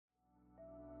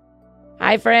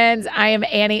Hi, friends. I am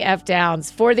Annie F.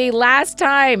 Downs. For the last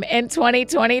time in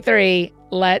 2023,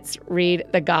 let's read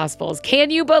the Gospels.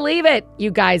 Can you believe it?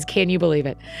 You guys, can you believe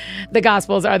it? The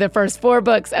Gospels are the first 4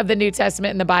 books of the New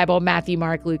Testament in the Bible: Matthew,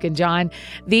 Mark, Luke, and John.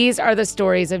 These are the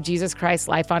stories of Jesus Christ's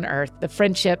life on earth, the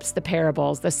friendships, the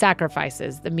parables, the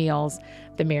sacrifices, the meals,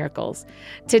 the miracles.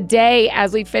 Today,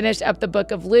 as we finish up the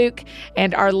book of Luke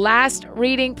and our last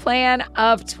reading plan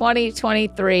of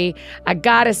 2023, I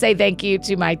gotta say thank you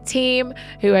to my team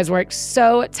who has worked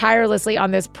so tirelessly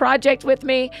on this project with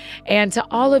me, and to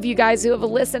all of you guys who have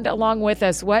listened along with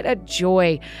us. What a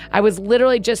joy. I was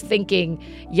literally just thinking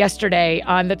yesterday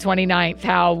on the 29th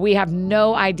how we have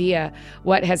no idea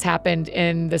what has happened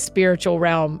in the spiritual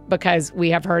realm because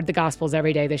we have heard the Gospels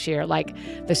every day this year. Like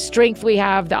the strength we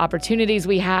have, the opportunities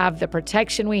we have, the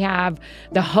protection we have,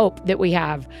 the hope that we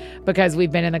have because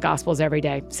we've been in the Gospels every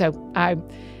day. So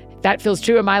that feels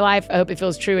true in my life. I hope it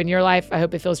feels true in your life. I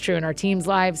hope it feels true in our team's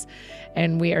lives.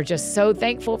 And we are just so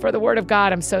thankful for the Word of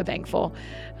God. I'm so thankful.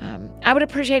 I would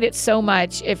appreciate it so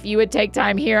much if you would take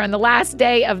time here on the last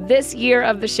day of this year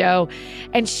of the show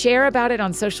and share about it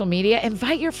on social media.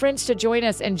 Invite your friends to join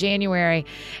us in January.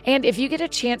 And if you get a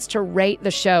chance to rate the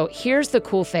show, here's the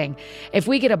cool thing. If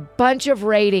we get a bunch of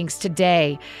ratings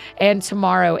today and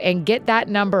tomorrow and get that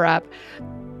number up,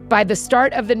 by the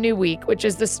start of the new week, which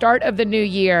is the start of the new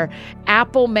year,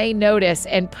 Apple may notice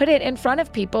and put it in front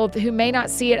of people who may not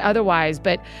see it otherwise.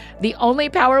 But the only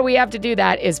power we have to do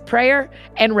that is prayer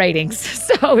and ratings.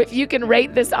 So if you can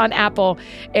rate this on Apple,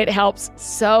 it helps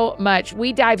so much.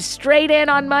 We dive straight in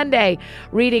on Monday,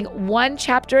 reading 1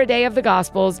 chapter a day of the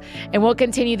Gospels, and we'll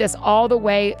continue this all the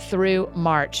way through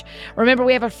March. Remember,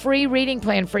 we have a free reading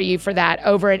plan for you for that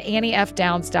over at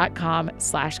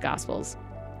anniefdowns.com/gospels.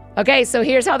 Okay, so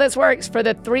here's how this works. For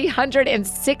the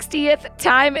 360th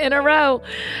time in a row,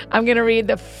 I'm going to read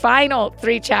the final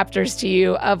 3 chapters to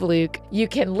you of Luke. You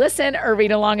can listen or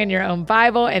read along in your own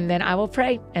Bible, and then I will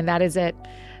pray, and that is it.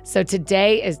 So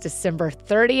today is December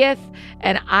 30th,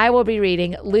 and I will be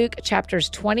reading Luke chapters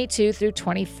 22 through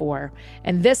 24.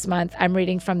 And this month, I'm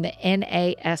reading from the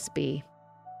NASB.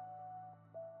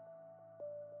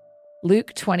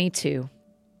 Luke 22.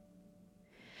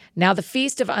 Now the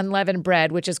feast of unleavened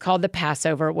bread, which is called the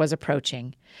Passover, was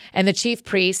approaching, and the chief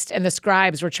priests and the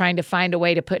scribes were trying to find a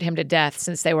way to put him to death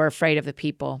since they were afraid of the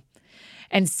people.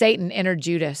 And Satan entered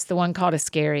Judas, the one called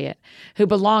Iscariot, who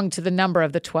belonged to the number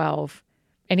of the 12.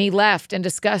 And he left and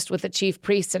discussed with the chief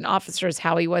priests and officers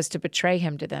how he was to betray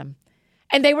him to them.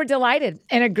 And they were delighted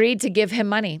and agreed to give him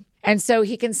money. And so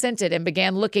he consented and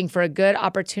began looking for a good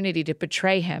opportunity to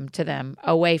betray him to them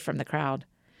away from the crowd.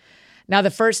 Now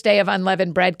the first day of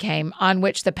unleavened bread came, on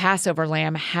which the Passover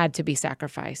lamb had to be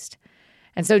sacrificed.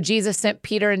 And so Jesus sent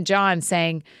Peter and John,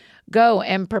 saying, "Go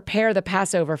and prepare the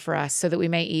Passover for us so that we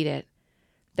may eat it."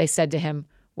 They said to him,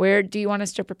 "Where do you want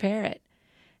us to prepare it?"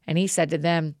 And he said to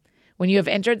them, "When you have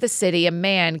entered the city, a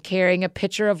man carrying a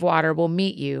pitcher of water will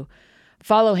meet you.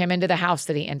 Follow him into the house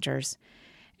that he enters.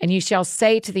 And you shall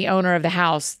say to the owner of the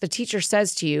house, 'The teacher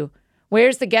says to you,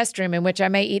 where's the guest room in which I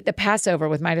may eat the Passover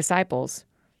with my disciples?'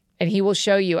 And he will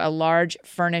show you a large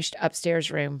furnished upstairs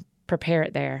room. Prepare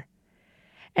it there."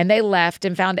 And they left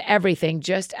and found everything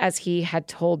just as he had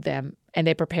told them, and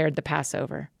they prepared the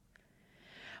Passover.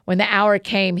 When the hour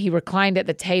came, he reclined at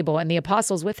the table, and the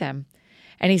apostles with him.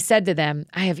 And he said to them,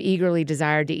 "I have eagerly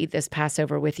desired to eat this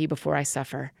Passover with you before I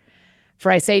suffer.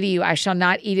 For I say to you, I shall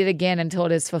not eat it again until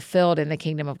it is fulfilled in the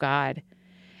kingdom of God."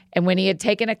 And when he had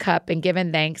taken a cup and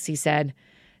given thanks, he said,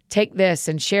 "Take this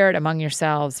and share it among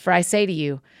yourselves. For I say to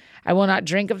you, I will not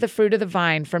drink of the fruit of the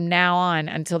vine from now on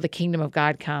until the kingdom of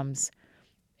God comes."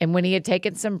 And when he had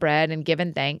taken some bread and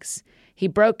given thanks, he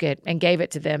broke it and gave it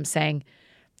to them, saying,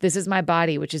 "This is my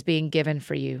body, which is being given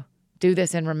for you. Do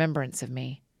this in remembrance of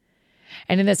me."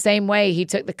 And in the same way, he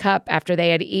took the cup after they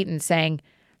had eaten, saying,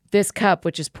 "This cup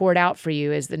which is poured out for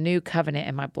you is the new covenant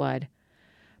in my blood.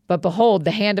 But behold, the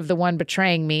hand of the one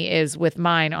betraying me is with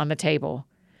mine on the table.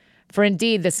 For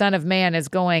indeed, the Son of Man is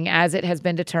going as it has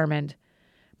been determined.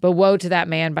 But woe to that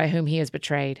man by whom he is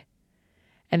betrayed."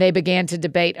 And they began to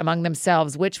debate among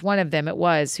themselves which one of them it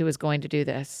was who was going to do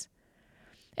this.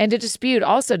 And a dispute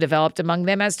also developed among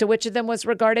them as to which of them was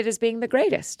regarded as being the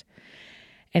greatest.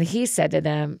 And he said to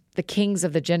them, "The kings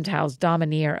of the Gentiles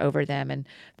domineer over them, and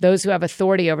those who have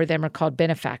authority over them are called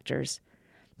benefactors.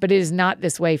 But it is not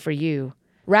this way for you.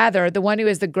 Rather, the one who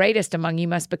is the greatest among you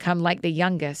must become like the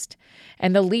youngest,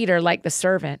 and the leader like the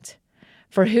servant.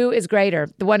 For who is greater,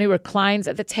 the one who reclines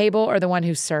at the table or the one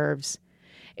who serves?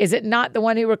 Is it not the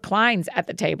one who reclines at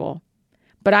the table?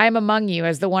 But I am among you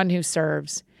as the one who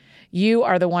serves. You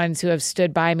are the ones who have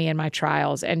stood by me in my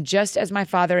trials, and just as my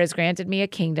Father has granted me a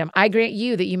kingdom, I grant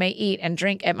you that you may eat and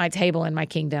drink at my table in my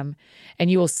kingdom,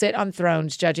 and you will sit on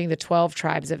thrones judging the 12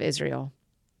 tribes of Israel.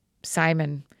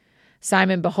 Simon,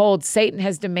 Simon, behold, Satan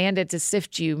has demanded to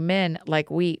sift you, men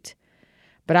like wheat.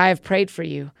 But I have prayed for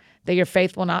you, that your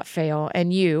faith will not fail,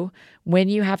 and you, when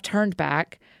you have turned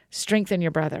back, strengthen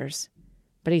your brothers.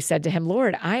 But he said to him,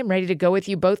 Lord, I am ready to go with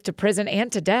you both to prison and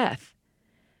to death.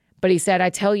 But he said, I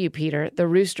tell you, Peter, the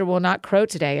rooster will not crow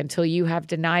today until you have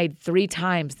denied 3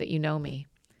 times that you know me.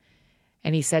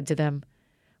 And he said to them,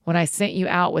 when I sent you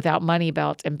out without money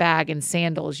belt and bag and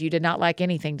sandals, you did not lack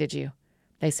anything, did you?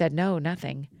 They said, no,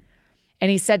 nothing. And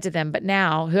he said to them, but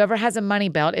now whoever has a money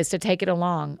belt is to take it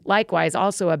along, likewise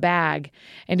also a bag,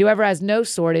 and whoever has no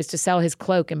sword is to sell his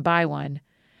cloak and buy one.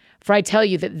 For I tell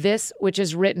you that this which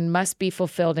is written must be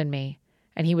fulfilled in me.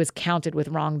 And he was counted with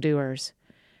wrongdoers.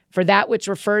 For that which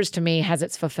refers to me has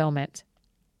its fulfillment.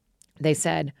 They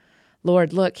said,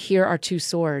 Lord, look, here are 2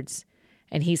 swords.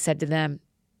 And he said to them,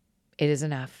 it is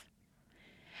enough.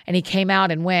 And he came out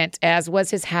and went, as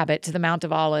was his habit, to the Mount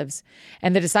of Olives.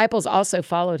 And the disciples also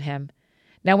followed him.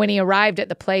 Now when he arrived at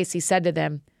the place, he said to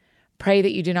them, pray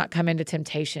that you do not come into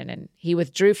temptation. And he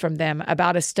withdrew from them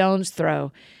about a stone's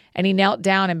throw. And he knelt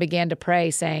down and began to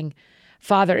pray, saying,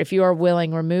 Father, if you are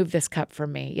willing, remove this cup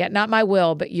from me. Yet not my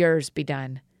will, but yours be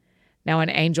done. Now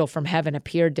an angel from heaven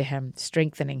appeared to him,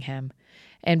 strengthening him.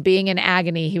 And being in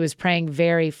agony, he was praying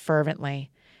very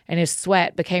fervently, and his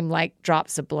sweat became like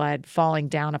drops of blood falling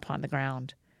down upon the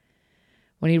ground.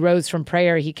 When he rose from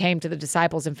prayer, he came to the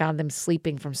disciples and found them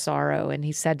sleeping from sorrow. And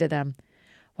he said to them,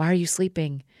 why are you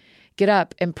sleeping? Get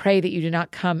up and pray that you do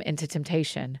not come into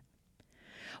temptation.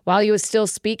 While he was still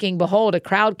speaking, behold, a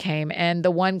crowd came, and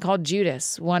the one called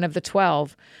Judas, one of the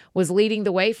 12, was leading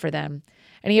the way for them.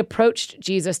 And he approached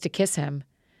Jesus to kiss him.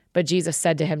 But Jesus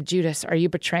said to him, Judas, are you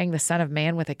betraying the Son of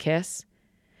Man with a kiss?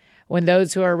 When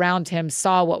those who were around him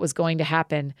saw what was going to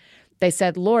happen, they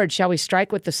said, Lord, shall we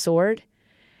strike with the sword?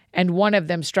 And one of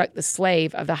them struck the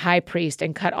slave of the high priest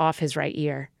and cut off his right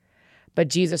ear. But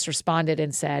Jesus responded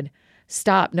and said,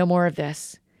 stop, no more of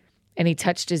this. And he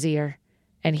touched his ear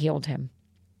and healed him.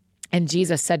 And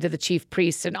Jesus said to the chief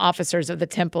priests and officers of the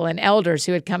temple and elders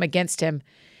who had come against him,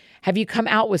 have you come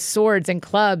out with swords and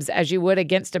clubs as you would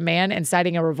against a man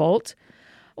inciting a revolt?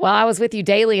 While I was with you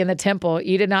daily in the temple,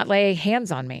 you did not lay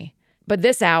hands on me. But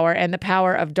this hour and the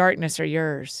power of darkness are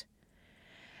yours.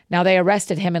 Now they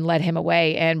arrested him and led him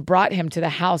away and brought him to the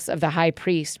house of the high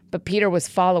priest, but Peter was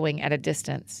following at a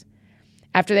distance.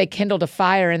 After they kindled a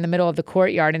fire in the middle of the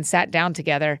courtyard and sat down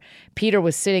together, Peter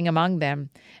was sitting among them.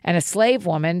 And a slave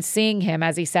woman, seeing him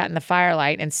as he sat in the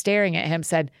firelight and staring at him,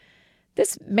 said,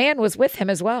 this man was with him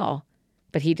as well.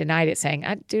 But he denied it, saying,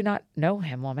 I do not know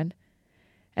him, woman.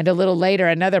 And a little later,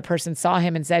 another person saw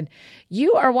him and said,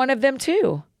 you are one of them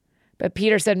too. But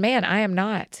Peter said, man, I am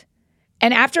not.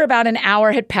 And after about an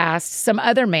hour had passed, some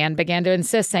other man began to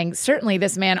insist, saying, certainly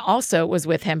this man also was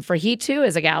with him, for he too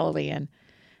is a Galilean.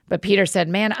 But Peter said,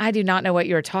 man, I do not know what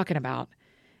you are talking about.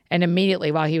 And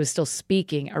immediately while he was still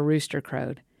speaking, a rooster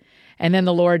crowed. And then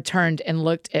the Lord turned and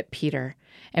looked at Peter.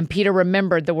 And Peter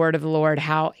remembered the word of the Lord,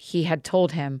 how he had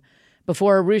told him,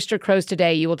 before a rooster crows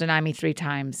today, you will deny me 3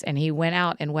 times. And he went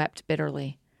out and wept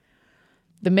bitterly.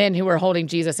 The men who were holding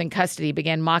Jesus in custody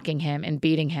began mocking him and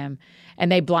beating him.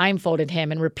 And they blindfolded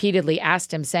him and repeatedly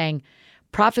asked him, saying,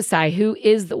 prophesy, who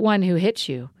is the one who hit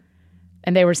you?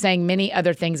 And they were saying many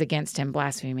other things against him,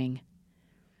 blaspheming.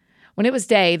 When it was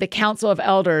day, the council of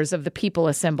elders of the people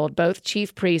assembled, both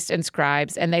chief priests and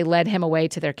scribes, and they led him away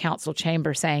to their council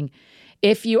chamber, saying,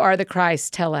 if you are the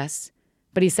Christ, tell us.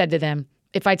 But he said to them,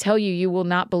 if I tell you, you will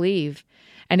not believe.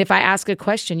 And if I ask a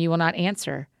question, you will not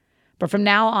answer. But from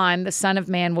now on, the Son of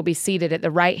Man will be seated at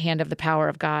the right hand of the power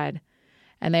of God.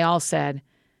 And they all said,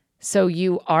 so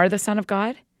you are the Son of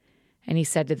God? And he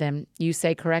said to them, you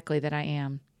say correctly that I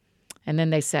am. And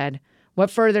then they said, what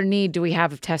further need do we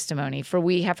have of testimony? For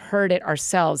we have heard it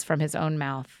ourselves from his own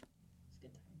mouth.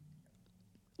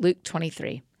 Luke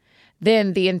 23.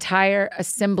 Then the entire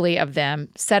assembly of them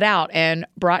set out and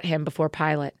brought him before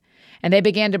Pilate. And they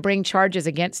began to bring charges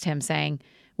against him, saying,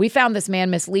 we found this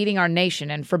man misleading our nation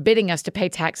and forbidding us to pay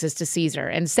taxes to Caesar,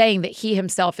 and saying that he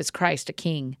himself is Christ, a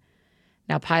king.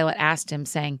 Now Pilate asked him,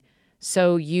 saying,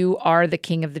 so you are the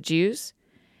king of the Jews?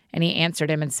 And he answered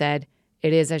him and said,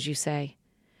 it is as you say.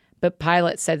 But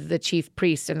Pilate said to the chief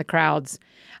priests and the crowds,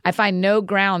 I find no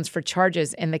grounds for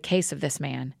charges in the case of this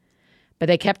man. But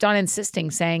they kept on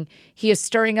insisting, saying, he is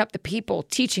stirring up the people,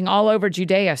 teaching all over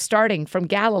Judea, starting from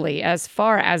Galilee as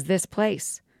far as this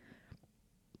place.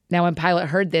 Now when Pilate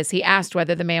heard this, he asked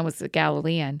whether the man was a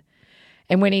Galilean.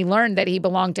 And when he learned that he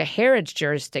belonged to Herod's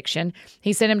jurisdiction,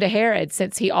 he sent him to Herod,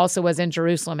 since he also was in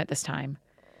Jerusalem at this time.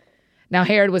 Now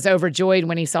Herod was overjoyed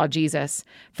when he saw Jesus,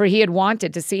 for he had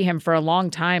wanted to see him for a long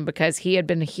time, because he had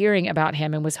been hearing about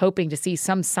him and was hoping to see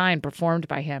some sign performed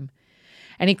by him.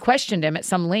 And he questioned him at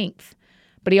some length,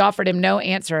 but he offered him no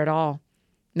answer at all.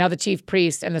 Now the chief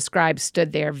priests and the scribes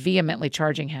stood there, vehemently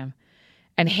charging him.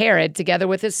 And Herod, together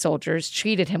with his soldiers,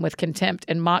 treated him with contempt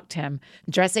and mocked him,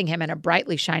 dressing him in a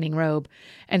brightly shining robe,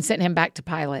 and sent him back to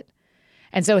Pilate.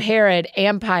 And so Herod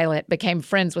and Pilate became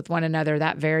friends with one another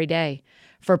that very day,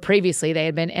 for previously they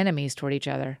had been enemies toward each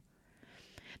other.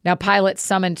 Now Pilate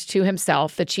summoned to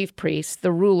himself the chief priests,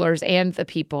 the rulers, and the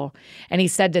people, and he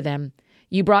said to them,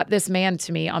 "You brought this man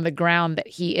to me on the ground that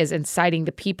he is inciting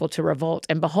the people to revolt.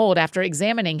 And behold, after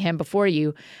examining him before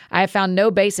you, I have found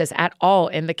no basis at all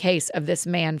in the case of this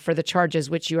man for the charges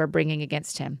which you are bringing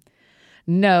against him.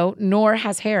 No, nor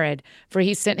has Herod, for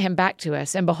he sent him back to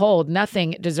us. And behold,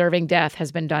 nothing deserving death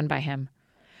has been done by him.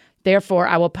 Therefore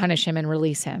I will punish him and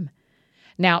release him."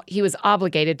 Now he was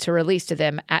obligated to release to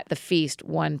them at the feast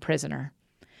one prisoner.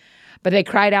 But they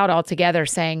cried out all together,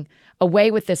 saying,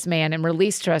 "Away with this man, and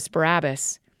release to us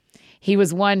Barabbas." He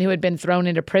was one who had been thrown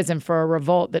into prison for a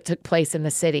revolt that took place in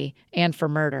the city, and for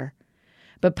murder.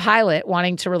 But Pilate,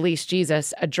 wanting to release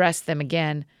Jesus, addressed them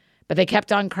again. But they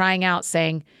kept on crying out,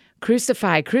 saying,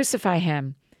 "Crucify, crucify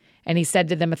him." And he said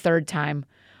to them a third time,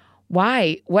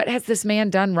 "Why? What has this man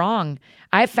done wrong?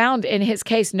 I have found in his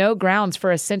case no grounds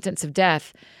for a sentence of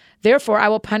death. Therefore I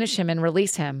will punish him and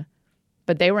release him."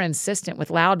 But they were insistent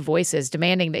with loud voices,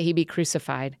 demanding that he be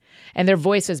crucified, and their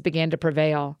voices began to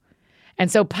prevail.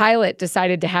 And so Pilate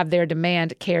decided to have their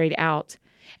demand carried out,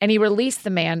 and he released the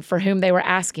man for whom they were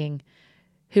asking,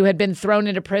 who had been thrown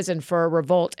into prison for a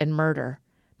revolt and murder.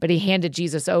 But he handed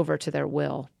Jesus over to their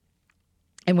will.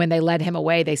 And when they led him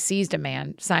away, they seized a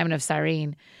man, Simon of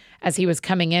Cyrene, as he was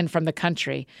coming in from the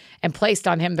country, and placed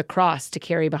on him the cross to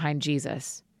carry behind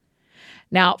Jesus.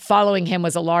 Now, following him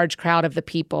was a large crowd of the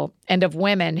people and of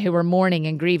women who were mourning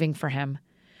and grieving for him.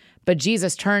 But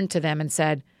Jesus turned to them and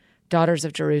said, "Daughters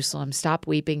of Jerusalem, stop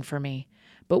weeping for me,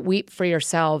 but weep for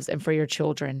yourselves and for your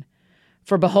children.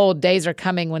 For behold, days are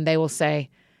coming when they will say,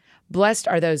 'Blessed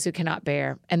are those who cannot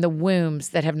bear, and the wombs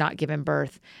that have not given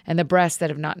birth, and the breasts that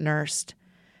have not nursed.'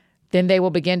 Then they will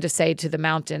begin to say to the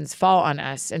mountains, 'Fall on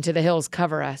us,' and to the hills,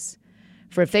 'Cover us.'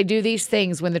 For if they do these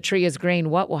things when the tree is green,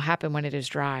 what will happen when it is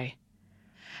dry?"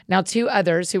 Now 2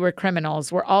 others who were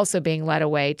criminals were also being led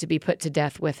away to be put to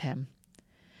death with him.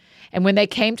 And when they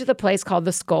came to the place called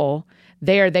the Skull,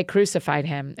 there they crucified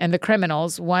him, and the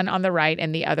criminals, one on the right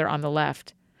and the other on the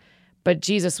left. But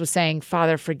Jesus was saying,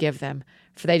 "Father, forgive them,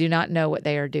 for they do not know what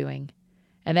they are doing."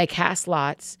 And they cast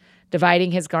lots,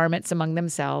 dividing his garments among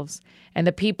themselves, and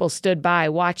the people stood by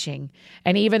watching,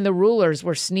 and even the rulers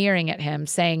were sneering at him,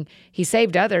 saying, "He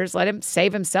saved others, let him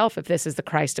save himself if this is the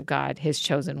Christ of God, his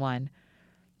chosen one."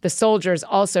 The soldiers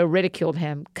also ridiculed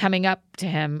him, coming up to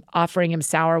him, offering him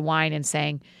sour wine, and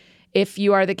saying, "If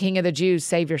you are the king of the Jews,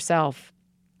 save yourself."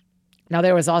 Now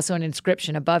there was also an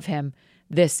inscription above him,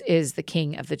 "This is the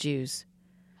King of the Jews."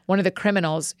 One of the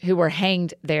criminals who were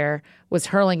hanged there was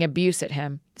hurling abuse at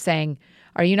him, saying,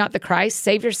 "Are you not the Christ?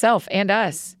 Save yourself and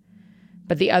us."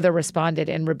 But the other responded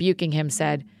and rebuking him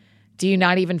said, "Do you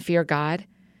not even fear God,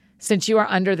 since you are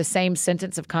under the same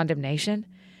sentence of condemnation?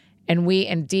 And we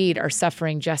indeed are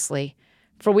suffering justly,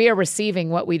 for we are receiving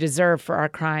what we deserve for our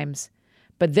crimes.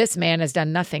 But this man has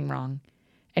done nothing wrong."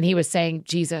 And he was saying,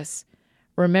 "Jesus,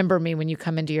 remember me when you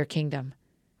come into your kingdom."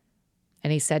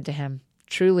 And he said to him,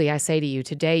 "Truly I say to you,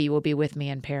 today you will be with me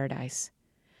in paradise."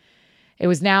 It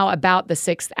was now about the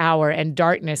 6th hour, and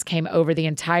darkness came over the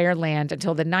entire land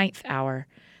until the 9th hour,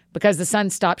 because the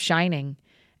sun stopped shining,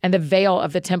 and the veil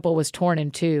of the temple was torn in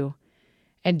two.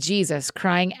 And Jesus,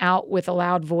 crying out with a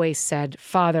loud voice, said,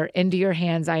 "Father, into your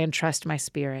hands I entrust my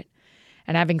spirit."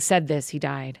 And having said this, he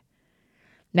died.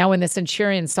 Now when the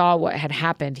centurion saw what had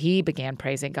happened, he began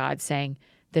praising God, saying,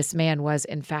 "This man was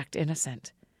in fact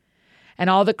innocent." And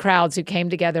all the crowds who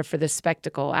came together for this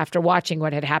spectacle, after watching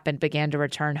what had happened, began to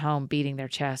return home, beating their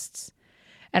chests.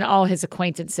 And all his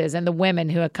acquaintances and the women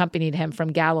who accompanied him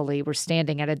from Galilee were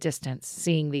standing at a distance,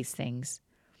 seeing these things.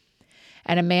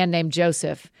 And a man named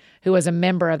Joseph, who was a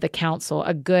member of the council,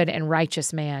 a good and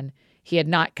righteous man, he had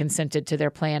not consented to their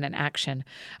plan and action,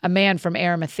 a man from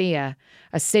Arimathea,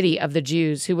 a city of the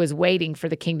Jews, who was waiting for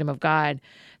the kingdom of God.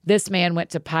 This man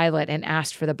went to Pilate and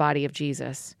asked for the body of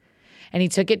Jesus. And he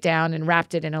took it down and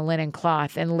wrapped it in a linen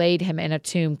cloth and laid him in a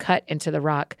tomb cut into the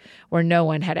rock where no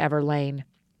one had ever lain.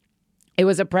 It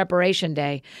was a preparation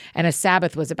day, and a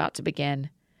Sabbath was about to begin.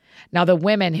 Now the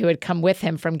women who had come with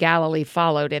him from Galilee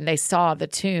followed, and they saw the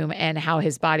tomb and how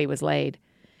his body was laid.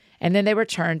 And then they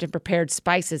returned and prepared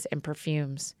spices and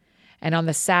perfumes. And on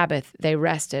the Sabbath they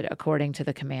rested according to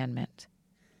the commandment.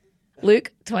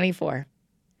 Luke 24.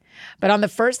 But on the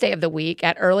first day of the week,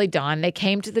 at early dawn, they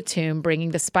came to the tomb,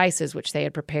 bringing the spices which they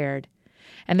had prepared.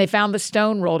 And they found the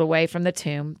stone rolled away from the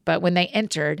tomb, but when they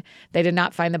entered, they did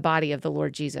not find the body of the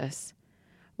Lord Jesus.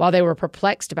 While they were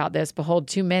perplexed about this, behold,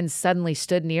 2 men suddenly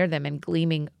stood near them in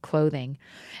gleaming clothing.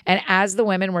 And as the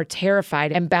women were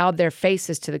terrified and bowed their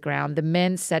faces to the ground, the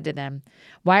men said to them,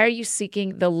 "Why are you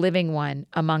seeking the living one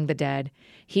among the dead?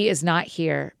 He is not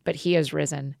here, but he is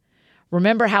risen.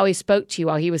 Remember how he spoke to you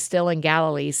while he was still in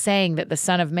Galilee, saying that the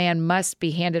Son of Man must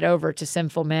be handed over to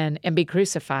sinful men and be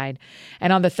crucified,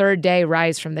 and on the 3rd day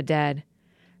rise from the dead."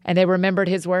 And they remembered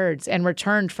his words and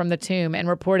returned from the tomb and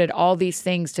reported all these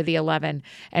things to the 11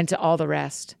 and to all the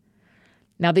rest.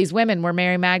 Now these women were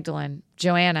Mary Magdalene,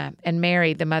 Joanna, and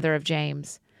Mary, the mother of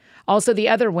James. Also the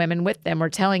other women with them were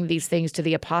telling these things to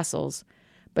the apostles.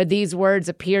 But these words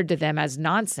appeared to them as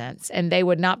nonsense, and they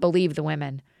would not believe the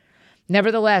women.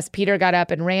 Nevertheless, Peter got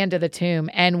up and ran to the tomb,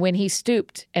 and when he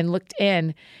stooped and looked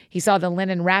in, he saw the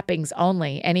linen wrappings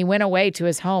only, and he went away to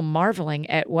his home, marveling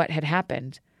at what had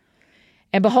happened.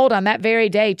 And behold, on that very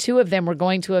day, 2 of them were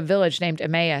going to a village named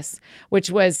Emmaus, which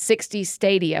was 60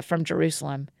 stadia from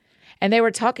Jerusalem. And they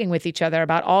were talking with each other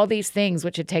about all these things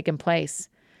which had taken place.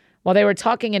 While they were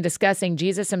talking and discussing,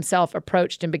 Jesus himself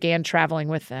approached and began traveling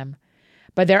with them.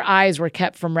 But their eyes were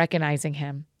kept from recognizing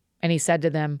him. And he said to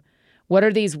them, "What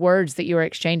are these words that you are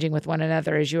exchanging with one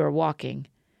another as you are walking?"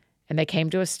 And they came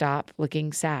to a stop,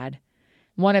 looking sad.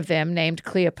 One of them, named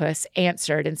Cleopas,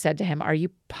 answered and said to him, "Are you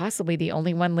possibly the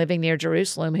only one living near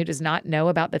Jerusalem who does not know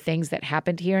about the things that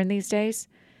happened here in these days?"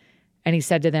 And he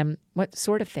said to them, "What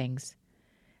sort of things?"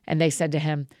 And they said to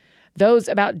him, "Those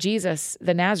about Jesus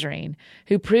the Nazarene,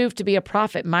 who proved to be a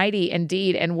prophet, mighty in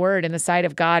deed and word in the sight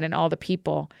of God and all the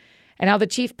people, and how the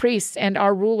chief priests and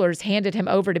our rulers handed him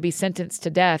over to be sentenced to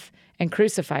death and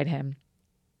crucified him.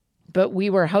 But we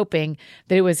were hoping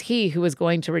that it was he who was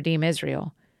going to redeem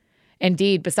Israel.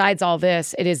 Indeed, besides all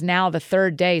this, it is now the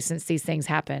 3rd day since these things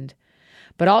happened.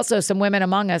 But also some women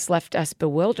among us left us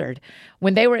bewildered.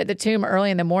 When they were at the tomb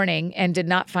early in the morning and did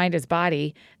not find his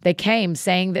body, they came,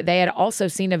 saying that they had also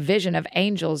seen a vision of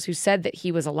angels who said that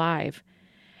he was alive.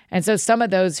 And so some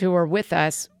of those who were with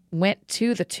us went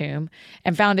to the tomb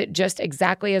and found it just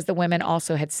exactly as the women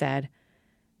also had said.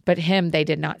 But him they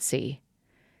did not see.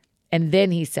 And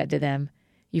then he said to them,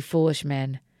 "You foolish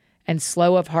men, and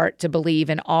slow of heart to believe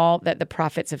in all that the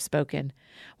prophets have spoken.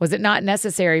 Was it not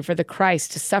necessary for the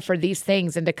Christ to suffer these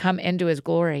things and to come into his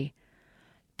glory?"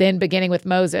 Then, beginning with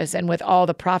Moses and with all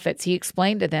the prophets, he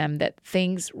explained to them that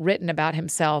things written about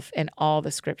himself in all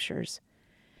the scriptures.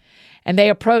 And they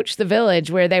approached the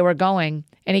village where they were going,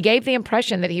 and he gave the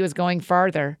impression that he was going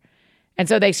farther. And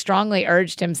so they strongly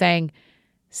urged him, saying,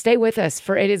 "Stay with us,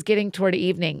 for it is getting toward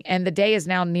evening, and the day is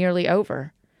now nearly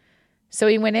over." So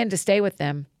he went in to stay with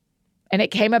them. And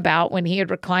it came about, when he had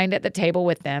reclined at the table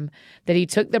with them, that he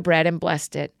took the bread and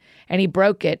blessed it, and he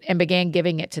broke it and began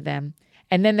giving it to them.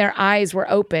 And then their eyes were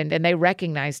opened, and they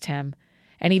recognized him,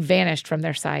 and he vanished from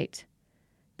their sight.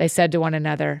 They said to one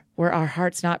another, "Were our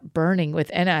hearts not burning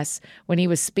within us when he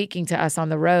was speaking to us on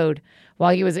the road,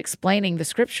 while he was explaining the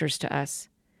scriptures to us?"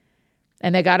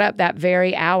 And they got up that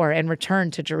very hour and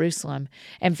returned to Jerusalem,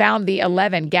 and found the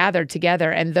 11 gathered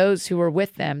together, and those who were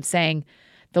with them, saying,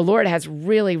 "The Lord has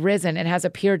really risen and has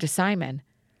appeared to Simon."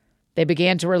 They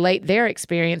began to relate their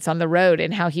experience on the road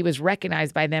and how he was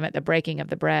recognized by them at the breaking of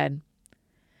the bread.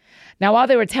 Now, while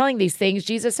they were telling these things,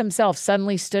 Jesus himself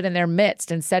suddenly stood in their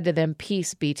midst and said to them,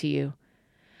 "Peace be to you."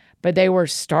 But they were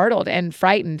startled and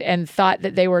frightened and thought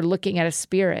that they were looking at a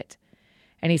spirit.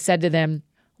 And he said to them,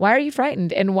 "Why are you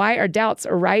frightened, and why are doubts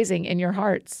arising in your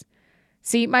hearts?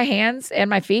 See my hands and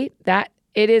my feet, that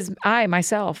it is I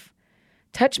myself.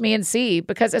 Touch me and see,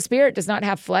 because a spirit does not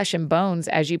have flesh and bones,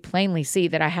 as you plainly see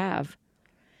that I have."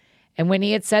 And when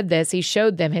he had said this, he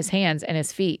showed them his hands and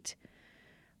his feet.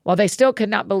 While they still could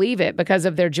not believe it because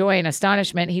of their joy and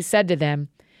astonishment, he said to them,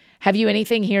 "Have you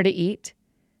anything here to eat?"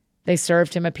 They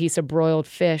served him a piece of broiled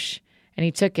fish, and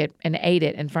he took it and ate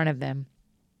it in front of them.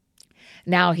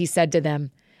 Now he said to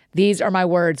them, "These are my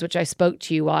words which I spoke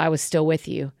to you while I was still with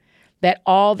you, that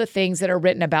all the things that are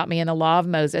written about me in the law of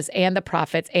Moses and the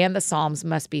prophets and the Psalms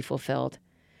must be fulfilled."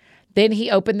 Then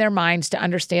he opened their minds to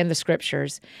understand the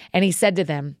scriptures, and he said to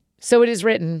them, "So it is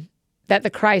written that the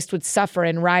Christ would suffer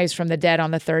and rise from the dead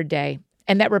on the 3rd day,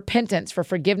 and that repentance for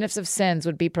forgiveness of sins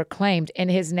would be proclaimed in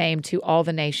his name to all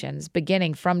the nations,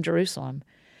 beginning from Jerusalem.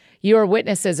 You are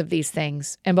witnesses of these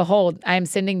things. And behold, I am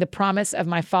sending the promise of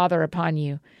my Father upon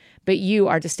you, but you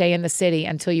are to stay in the city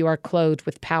until you are clothed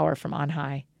with power from on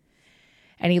high."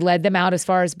 And he led them out as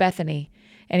far as Bethany,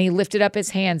 and he lifted up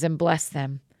his hands and blessed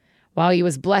them. While he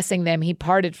was blessing them, he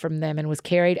parted from them and was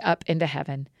carried up into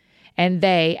heaven. And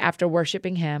they, after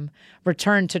worshiping him,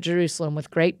 returned to Jerusalem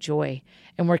with great joy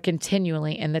and were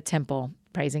continually in the temple,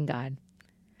 praising God.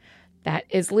 That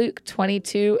is Luke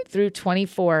 22 through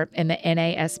 24 in the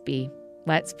NASB.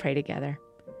 Let's pray together.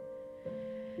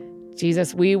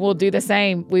 Jesus, we will do the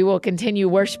same. We will continue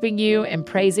worshiping you and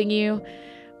praising you.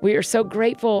 We are so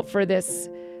grateful for this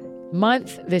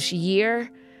month, this year,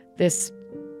 this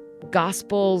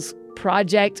Gospels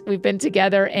project we've been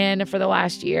together in for the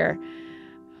last year.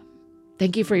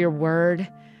 Thank you for your word.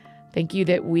 Thank you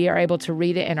that we are able to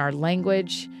read it in our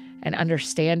language and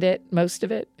understand it, most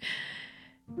of it.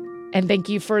 And thank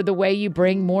you for the way you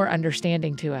bring more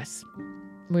understanding to us.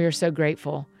 We are so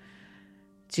grateful.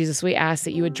 Jesus, we ask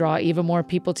that you would draw even more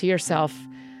people to yourself.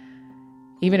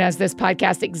 Even as this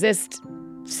podcast exists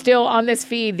still on this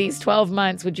feed these 12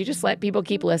 months, would you just let people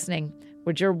keep listening?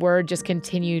 Would your word just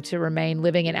continue to remain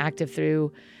living and active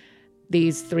through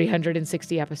these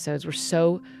 360 episodes? We're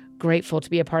so grateful to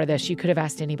be a part of this. You could have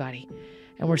asked anybody,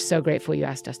 and we're so grateful you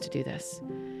asked us to do this.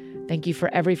 Thank you for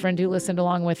every friend who listened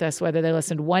along with us, whether they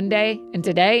listened one day and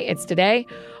today, it's today,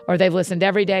 or they've listened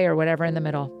every day or whatever in the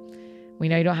middle. We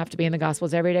know you don't have to be in the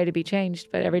Gospels every day to be changed,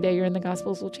 but every day you're in the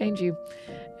Gospels will change you.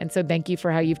 And so thank you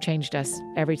for how you've changed us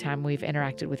every time we've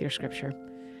interacted with your scripture.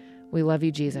 We love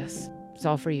you, Jesus. It's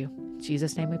all for you. In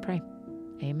Jesus' name we pray.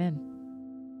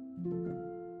 Amen.